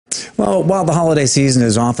Well, while the holiday season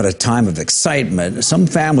is often a time of excitement, some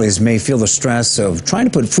families may feel the stress of trying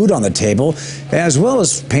to put food on the table, as well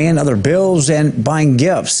as paying other bills and buying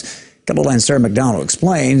gifts. Kettle Sarah McDonald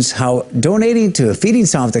explains how donating to Feeding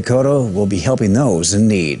South Dakota will be helping those in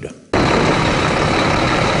need.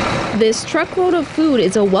 This truckload of food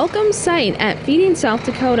is a welcome sight at Feeding South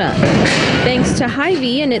Dakota. Thanks to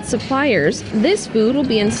Hy-Vee and its suppliers, this food will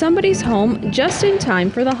be in somebody's home just in time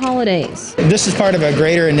for the holidays. This is part of a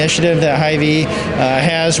greater initiative that Hy-Vee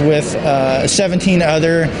has with 17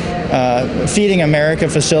 other Feeding America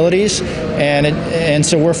facilities, and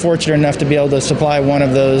so we're fortunate enough to be able to supply one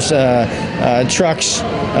of those trucks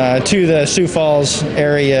to the Sioux Falls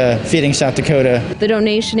area Feeding South Dakota. The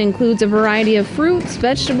donation includes a variety of fruits,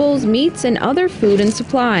 vegetables, meats, and other food and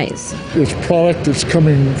supplies. It's product that's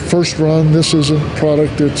coming first run. This isn't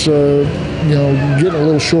product that's getting a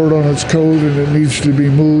little short on its code and it needs to be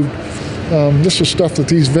moved. This is stuff that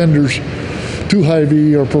these vendors to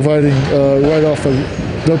Hy-Vee are providing right off of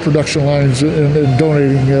their production lines and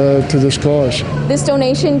donating to this cause. This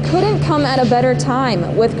donation couldn't come at a better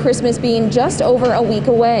time, with Christmas being just over a week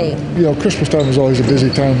away. Christmas time is always a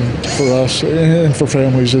busy time for us and for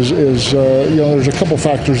families. There's a couple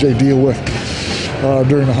factors they deal with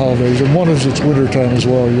during the holidays, and one is it's winter time as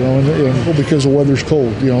well. And because the weather's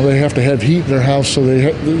cold, they have to have heat in their house, so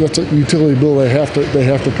that's a utility bill they have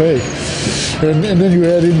to pay. And then you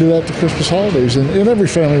add into that the Christmas holidays, and every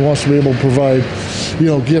family wants to be able to provide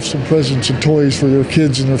gifts and presents and toys for their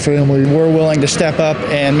kids and their family. We're willing to step up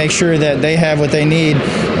and make sure that they have what they need,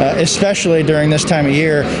 especially during this time of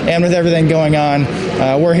year. And with everything going on,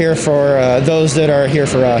 we're here for those that are here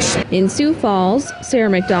for us. In Sioux Falls, Sarah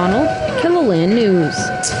McDonald, Killalin News.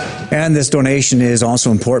 And this donation is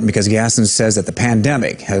also important because Gaston says that the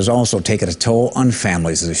pandemic has also taken a toll on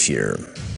families this year.